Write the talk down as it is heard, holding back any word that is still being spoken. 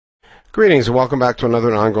Greetings and welcome back to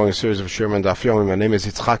another ongoing series of Shirman Daf Yomi. My name is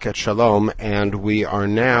Yitzchak et Shalom, and we are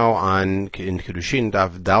now in Kiddushin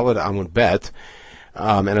Daf Daled Amud Bet.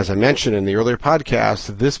 And as I mentioned in the earlier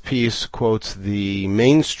podcast, this piece quotes the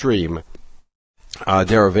mainstream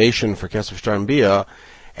derivation for Kesef Shtar and Bia,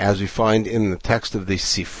 as we find in the text of the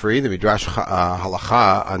Sifri, the Midrash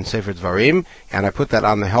Halacha on Sefer Dvarim, and I put that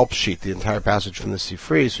on the help sheet, the entire passage from the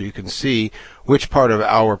Sifri, so you can see which part of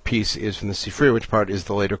our piece is from the Sifri, which part is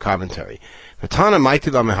the later commentary. Tana Maiti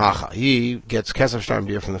La Mehacha, he gets Kesef Shtar and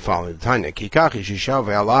Bia from the following: Tanya Kikachi Shisha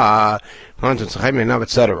Ve'ala Manton Tzachem Einav,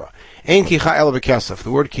 etc. Ein Kicha Ela B'Kesef. The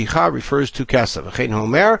word Kicha refers to Kesef. V'chein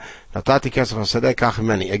Homer Natati Kesef Hasadeh Kach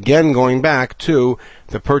Meni. Again, going back to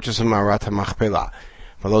the purchase of Marat HaMachpelah.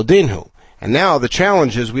 And now the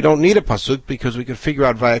challenge is we don't need a pasuk because we can figure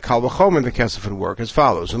out via kal v'chomer the kesef would work as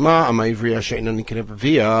follows: An amavriya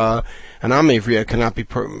cannot be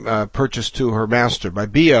purchased to her master by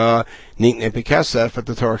bia nikne bekesef, but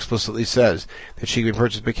the Torah explicitly says that she can be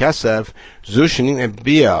purchased by kesef. Zushin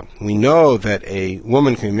bia. We know that a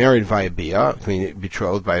woman can be married via bia, can be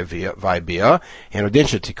betrothed via bia, and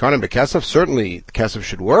odinsha tikana bekesef. Certainly, kesef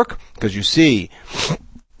should work because you see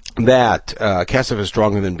that kesef is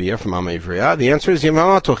stronger than bia from Amavriya. The answer is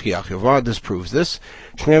Yavama Tochiach. Yavama disproves this.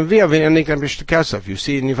 You see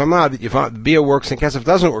in Yavama that bia works and kesef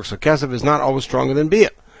doesn't work, so kesef is not always stronger than bia.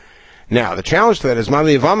 Now, the challenge to that is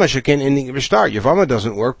Mali Yavama Shekin in Bishtar. Yavama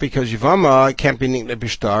doesn't work because Yavama can't be in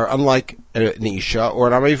Bishtar, unlike an Isha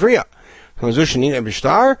or an Amavriya.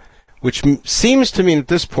 Bishtar, which seems to mean at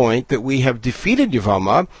this point that we have defeated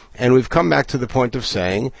Yavama, and we've come back to the point of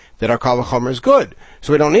saying that our Kal V'chomer is good.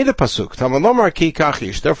 So we don't need a pasuk.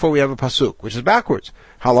 Therefore we have a pasuk, which is backwards.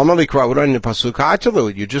 We don't need a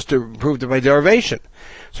pasuk. You just proved it by derivation.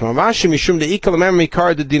 So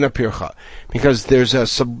because there's a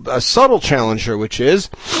subtle challenge here, which is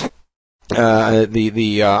the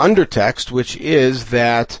undertext, which is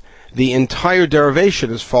that the entire derivation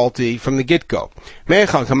is faulty from the get-go.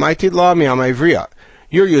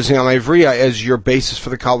 You're using Amavriya as your basis for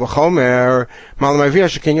the Kal V'chomer.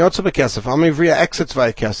 Amavriya exits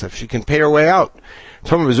via Kesef. She can pay her way out.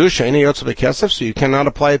 So you cannot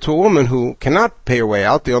apply it to a woman who cannot pay her way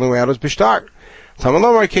out. The only way out is Bishtar.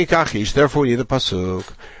 Therefore we need a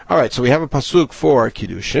pasuk. Alright, so we have a pasuk for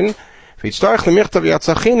Kiddushin. So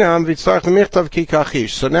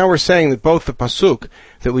now we're saying that both the pasuk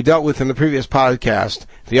that we dealt with in the previous podcast,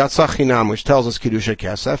 the Yatzach which tells us Kiddusha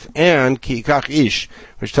Kesef, and Ki Yikach Ish,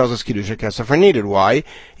 which tells us Kiddusha Kesef, are needed. Why?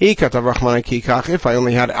 If I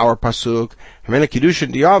only had our pasuk, I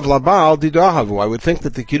would think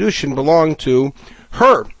that the Kiddushin belonged to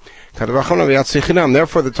her.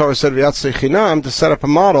 Therefore the Torah said to set up a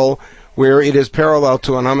model where it is parallel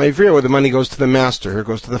to an Amavriya, where the money goes to the master, here it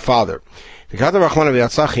goes to the father. If I only had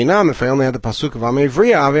the pasuk of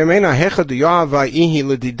Amavriya,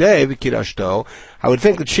 I would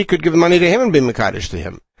think that she could give the money to him and be mekadesh to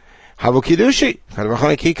him. Therefore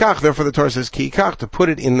the Torah says kikach, to put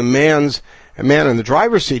it in the man in the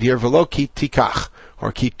driver's seat here, velo ki tikach,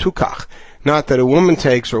 or ki tukach. Not that a woman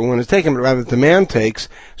takes or a woman is taken, but rather that the man takes.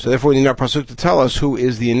 So therefore we need our pasuk to tell us who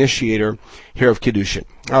is the initiator here of Kiddushin.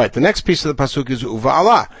 Alright, the next piece of the pasuk is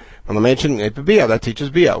Uva'ala. On the mention Bia, that teaches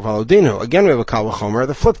Bia. Uvalodinu. Again we have a Kal V'chomer,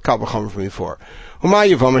 the flipped Kal V'chomer from before.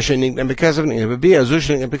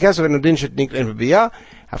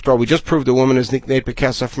 After all, we just proved the woman is nikneit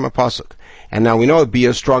bekesef from a pasuk. And now we know that Bia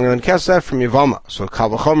is stronger than kesef from Yavama. So Kal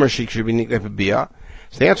V'chomer she should be nikneit bebia.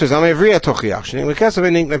 So the answer is Amavriya Tochiach.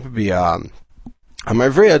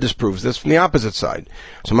 Amavriya disproves this from the opposite side.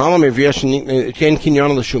 So Amavriya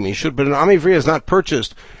should, but an Amavriya is not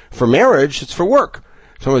purchased for marriage; it's for work.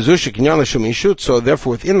 So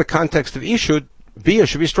therefore, within the context of Ishut, Bia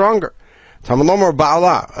should be stronger.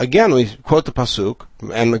 Again, we quote the pasuk,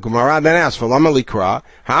 and the Gemara then asks, "V'lama likra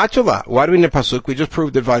ha'atula." Why do we need a pasuk? We just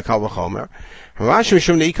proved it via Kal V'chomer. Again,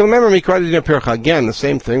 the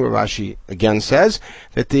same thing. Rashi again says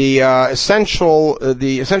that the essential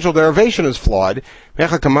derivation is flawed. You're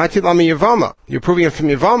proving it from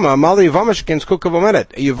Yavama.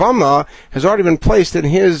 Yavama has already been placed in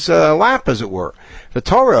his lap, as it were. The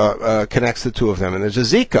Torah connects the two of them, and there's a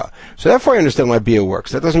zika. So therefore I understand why Bia works.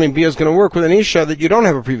 That doesn't mean Bia is going to work with an Isha that you don't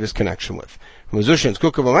have a previous connection with. That's why I need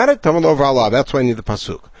the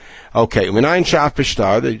pasuk. Okay, the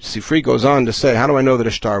Sifri goes on to say, how do I know that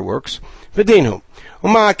a star works? V'dinu.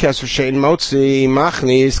 Uma kesef shein motzi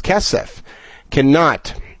machnis kesef.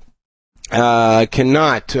 Cannot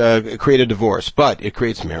create a divorce, but it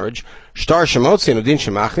creates marriage. Star shemotzi and odin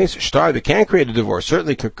shemachnis. Star that can create a divorce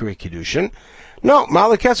certainly could create Kiddushin. No,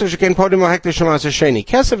 Mala Kesef Shekein Podim Hekdesh Shemas Hasheni.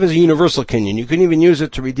 Kesef is a universal kinyan. You can even use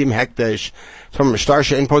it to redeem Hekdesh from a star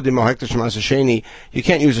Shein Podim Hekdesh Shemas Hasheni. You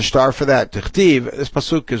can't use a star for that. Tichtiv, this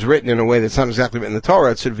pasuk is written in a way that's not exactly written in the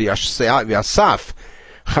Torah. It should be V'asaf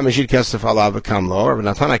Chameshit Kesef Alav V'kamlo. Or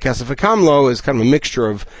V'natana Kesef V'kamlo is kind of a mixture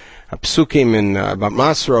of psukim and about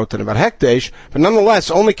Masrot and about Hekdesh, but nonetheless,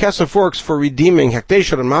 only Kesef works for redeeming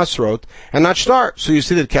Hekdesh and Masrot and not star. So you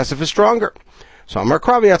see that Kesef is stronger. So Amar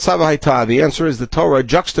Kravi Atzava Haita, the answer is the Torah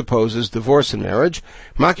juxtaposes divorce and marriage.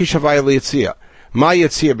 Maki Shavaya Liyitzia. Ma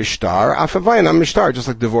Yitzia B'shtar, Afavayanam B'shtar, just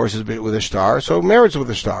like divorce is with a star, so marriage is with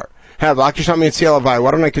a star. Have Akisham Yitzia Lavai.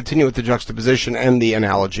 Why don't I continue with the juxtaposition and the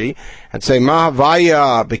analogy and say Ma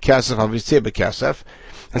Havaya B'kesef, Havitzia B'kesef,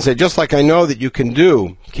 and say just like I know that you can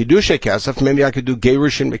do Kiddushin Kesef, maybe I could do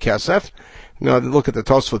Gerushin B'kesef. No, look at the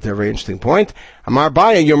Tosfot there, very interesting point. Amar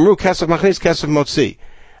Baya Yomru Kesef Machnis Kesef Motzi.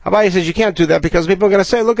 Abaye says you can't do that because people are going to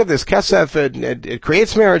say, look at this, Kesef, it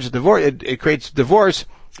creates marriage, it creates divorce.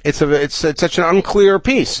 It's such an unclear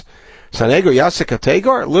piece. Sanego Yasek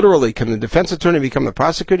Tegor, literally, can the defense attorney become the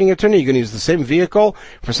prosecuting attorney? You're going to use the same vehicle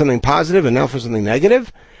for something positive and now for something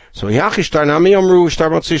negative? So Yachi Shtar Nami Omru Shtar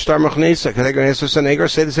Motzi Shtar Machnes, Sanego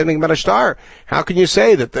say the same thing about a star. How can you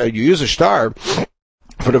say that you use a star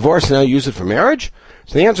for divorce and now you use it for marriage?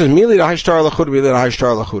 So the answer is Mili to Hashtar Lachud, Mili to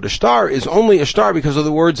Hashtar Lachud. A star is only a star because of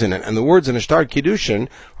the words in it, and the words in a star Kiddushin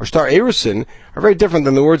or star Erusin are very different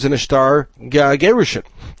than the words in a star Gerushin.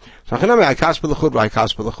 So they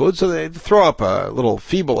throw up a little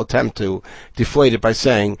feeble attempt to deflate it by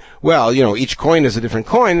saying, well, each coin is a different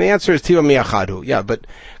coin. The answer is Tiva Miachadu. Yeah, but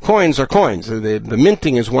coins are coins. The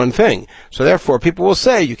minting is one thing. So therefore, people will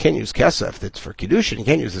say, you can't use Kesef, that's for Kiddushin. You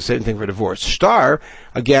can't use the same thing for divorce. Star,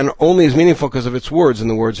 again, only is meaningful because of its words, and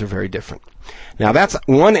the words are very different. Now, that's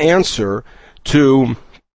one answer to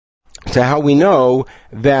how we know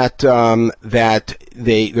that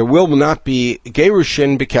there will not be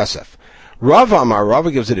Gerushin B'kesef.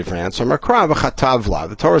 Rava gives a different answer. Makra v'chatavla.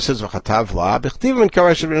 The Torah says v'chatavla. B'chtiv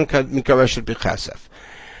minkareshet b'chesef.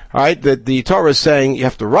 All right, the Torah is saying you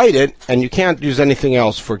have to write it, and you can't use anything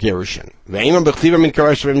else for Gerushin. Why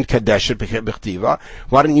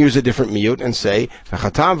don't you use a different miyut and say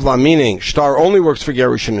v'chatavla, meaning star only works for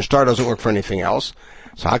Gerushin and star doesn't work for anything else?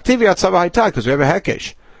 So haktivi atzava hayta, because we have a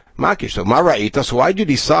hekesh. Makish. So Maraita, so why'd you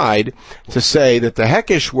decide to say that the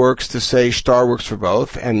Hekesh works to say Shtar works for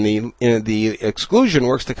both, and the exclusion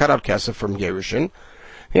works to cut out Kesef from Gerushin?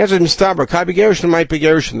 The answer is Mistabra. Kai Gerushin might be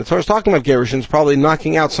Gerushin. The Torah is talking about Gerushin, it's probably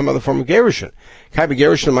knocking out some other form of Gerushin. Kai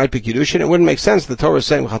Gerushin might be Kiddushin. It wouldn't make sense. The Torah is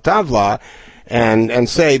saying Chatavla and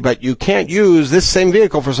say, but you can't use this same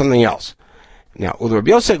vehicle for something else. Now, with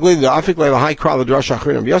Rabbi Yosef Glili, the Afik Leila High Kral, the Drasha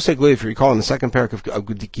Achrin, Rabbi Yosef Glili, if you recall in the second parak of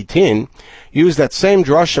Gitin, used that same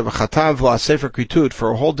drasha of Chatav La Sefer Kritut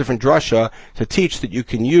for a whole different drasha to teach that you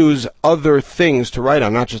can use other things to write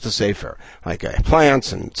on, not just a sefer, like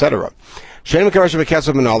plants and etc. So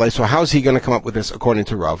how is he going to come up with this according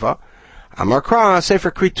to Rava? Amar Kra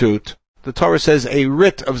Sefer Kritut. The Torah says a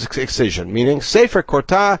writ of excision, meaning Sefer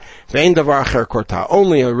Korta, Ve'en Davar Acher Korta.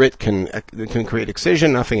 Only a writ can create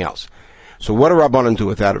excision, nothing else. So what do Rabbanan do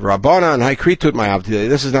with that? Rabbanan and Haikritut Ma'avdi.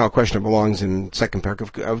 This is now a question that belongs in second parak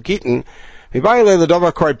of Gittin. They need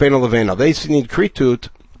Kritut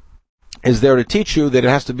is there to teach you that it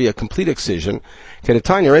has to be a complete excision. If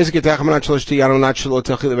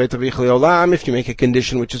you make a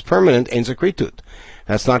condition which is permanent, ain't a Kritut.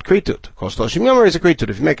 That's not Kritut. Is a Kritut.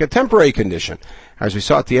 If you make a temporary condition, as we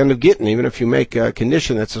saw at the end of Gittin, even if you make a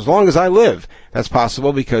condition that's as long as I live, that's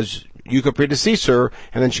possible because you could predecease her,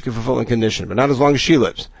 and then she could fulfill the condition, but not as long as she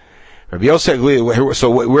lives. Rabbi Yosef, so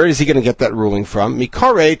where is he going to get that ruling from?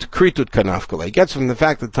 Mikaret kritut kanafkale. He gets from the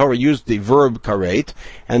fact that Torah used the verb karet,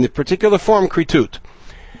 and the particular form kritut.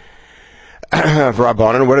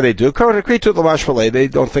 Rabbanan, what do? Kritut l'mashvale. They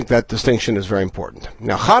don't think that distinction is very important.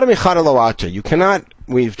 Now, chada michada lo'ata. You cannot,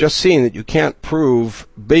 we've just seen that you can't prove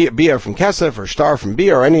bia from kesef, or star from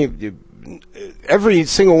bia, or every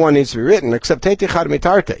single one needs to be written, except teiti chada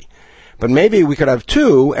mitarte. But maybe we could have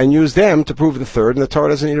two and use them to prove the third, and the Torah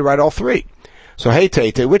doesn't need to write all three. So, hey,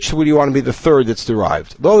 Tete, which would you want to be the third that's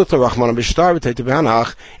derived? If the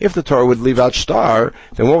Torah would leave out shtar,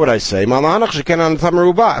 then what would I say?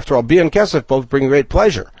 After all, Bia and Kesef both bring great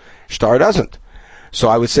pleasure. Shtar doesn't. So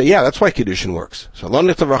I would say, yeah, that's why Kiddushin works. So,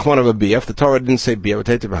 if the Torah didn't say Bia, of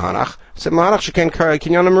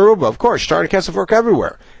course, shtar and Kesef work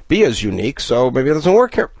everywhere. Bia is unique, so maybe it doesn't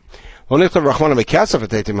work here. If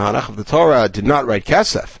the Torah did not write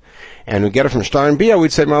Kesef, and we get it from Shtar and Bia,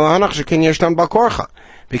 we'd say, because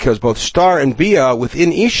both Shtar and Bia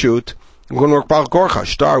within Ishut are going to work Bal Korcha,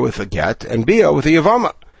 Shtar with a get, and Bia with a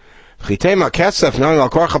Yavama. Chitema kesef, non al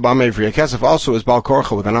korcha b'am evriya. Kesef also is bal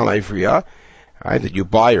korcha with an am evriya, right, that you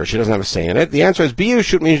buy her. She doesn't have a say in it. The answer is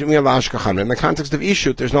b'yishut means we have ashkachan. In the context of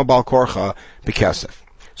ishut, there's no bal korcha b'kesef.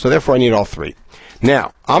 So therefore I need all three.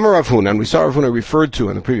 Now, Amar Rav Huna, and we saw Rav Huna referred to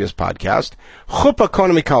in the previous podcast, chuppah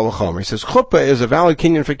kona mikal v'chomer. He says chuppah is a valid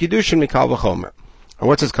kinyan for kiddushin mikal v'chomer. And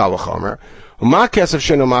what's his kal v'chomer? Uma kesef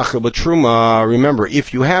sheno machil b'truma. Remember,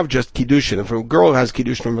 if you have just kiddushin, if a girl has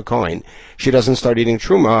kiddushin from a kohen, she doesn't start eating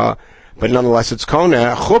truma, but nonetheless it's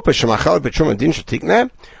kona. Chuppah shemachal b'truma din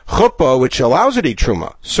shetikne. Chuppah, which allows her to eat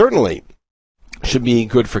truma, certainly should be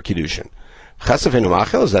good for kiddushin. Chesef enu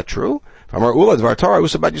machil, is that true? Amar Ula Dvar Torah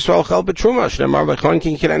Usabat Yisrael Chel B'Truma Shneimar V'Chon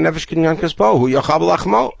Kin Kinyan Nefesh Kinyan Kaspo Hu Yachab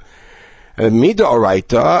Lachmo. Mida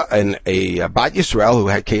Oraita, and a Bat Yisrael who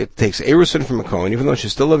takes Erusin from a Kohen, even though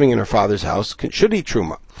she's still living in her father's house, should eat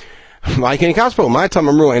Truma.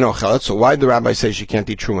 So why did the rabbi say she can't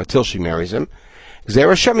eat Truma till she marries him? Because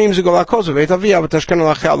maybe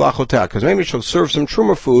she'll serve some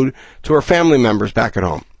Truma food to her family members back at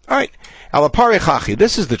home. Alright. Alapari Chachi,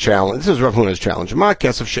 this is the challenge. This is Rav Huna's challenge. Ma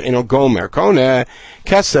kesef she'eno gomer kone,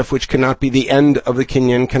 kesef, which cannot be the end of the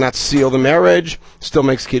kinyan, cannot seal the marriage, still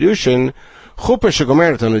makes kiddushin. Chuppah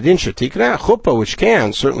shegomeret anudin shetikna, chuppah, which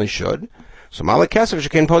can, certainly should. So mala kesef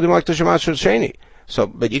shekein podim like the shemat sheni. So,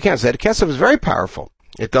 but you can't say it. Kesef is very powerful.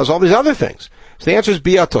 It does all these other things. So the answer is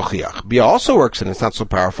bia tochiach. Bia also works, and it's not so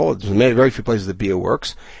powerful. There's very few places that bia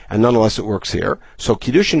works, and nonetheless it works here. So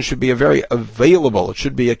kiddushin should be a very available. It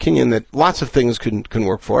should be a kinyan that lots of things can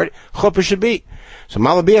work for it. Chuppah should be. So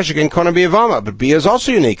mala bia should get kona biyavama, but bia is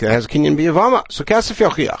also unique. It has kinyan biyavama. So kasef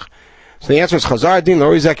yochiach. So the answer is chazar din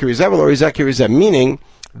lori zekir izev lori zekir izev, meaning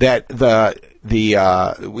that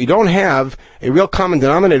we don't have a real common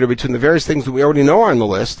denominator between the various things that we already know are on the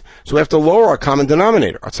list, so we have to lower our common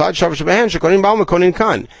denominator.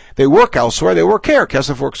 They work elsewhere, they work here.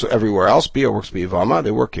 Kesef works everywhere else, Bia works Biyavama,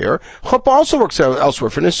 they work here. Chuppah also works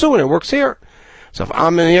elsewhere for Nisuin, it works here. So if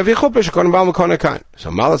Amen Yavi Chuppah, Shekonim Baal Mekone Kan.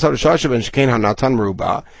 So Malas Hadashashav and Shekein Hanatan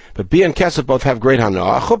Meruba, but Bia and Kesef both have great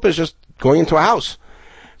Hanoah. Chuppah is just going into a house.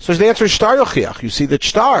 So the answer is Shtar Yochiach. You see that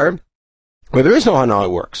Shtar, where there is no hana, it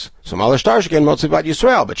works. So Malah Shtar again Motzivat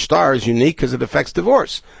Yisrael, but Shtar is unique because it affects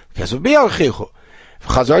divorce. Because of Bia Chichu.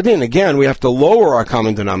 Chazardin, again, we have to lower our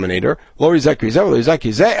common denominator. Lori Zekri Zeh, Lori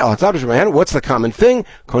Zekri Zeh, El Hatzab Shemahen. What's the common thing?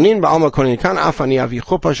 Konin Ba'alma Konin Kan, Afani Avi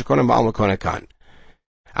Chuppah Shekonim Ba'alma Konin Kan.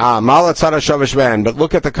 Malah Tzara Shavish Ben. But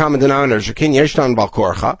look at the common denominator. Shekin Yeshtan Bal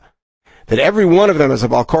Korcha. That every one of them is a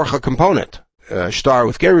Bal Korcha component. Shtar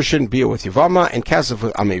with Gerushin, Bia with Yavama, and Kesef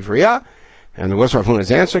with Amivriya. And what's Rav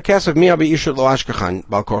Huna's answer? Kesef miya be'ishut lo ashkachan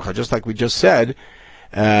bal korcha. Just like we just said,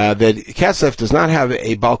 that Kesef does not have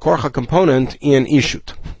a bal korcha component in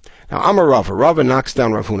ishut. Now, Amar Rava. Rava knocks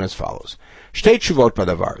down Rav Huna as follows. Shtei tshuvot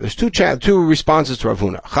badavar. There's two responses to Rav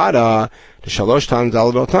Huna. Chada, the shalosh tan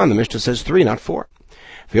daladotan. The Mishnah says 3, not 4.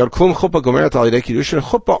 V'yod klum chuppah gomeret al yedei kiddushin.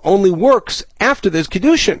 Chuppah only works after there's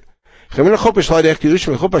kiddushin. Can you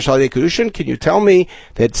tell me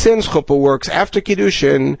that since chuppah works after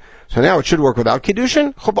kiddushin, so now it should work without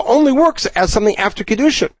kiddushin? Chuppah only works as something after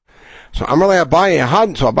kiddushin. So Amarle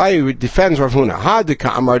Abaye so Abaye defends Rav Huna. The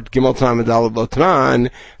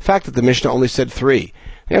fact that the Mishnah only said 3.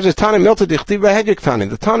 The answer is Tana Milta Dichtiv Bahedzik Tani.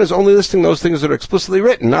 The Tana is only listing those things that are explicitly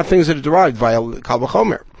written, not things that are derived via Kal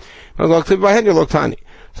V'chomer.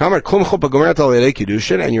 And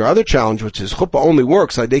your other challenge, which is chuppah only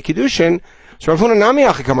works like day kiddushin, so Rav Huna nami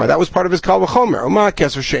achikamar, that was part of his kal v'chomer. Uma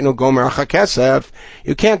kesef she'enu gomer acha kesef.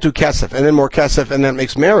 You can't do kesef and then more kesef and that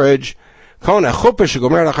makes marriage. Kona chuppah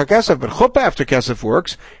shegomer acha kesef, but chuppah after kesef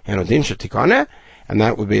works, and odin shetikane, and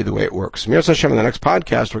that would be the way it works. Mir Hashem, in the next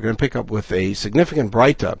podcast, we're going to pick up with a significant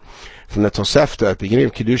breita from the Tosefta at the beginning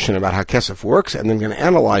of kiddushin about how kesef works, and then going to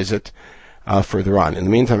analyze it further on. In the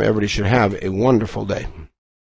meantime, everybody should have a wonderful day.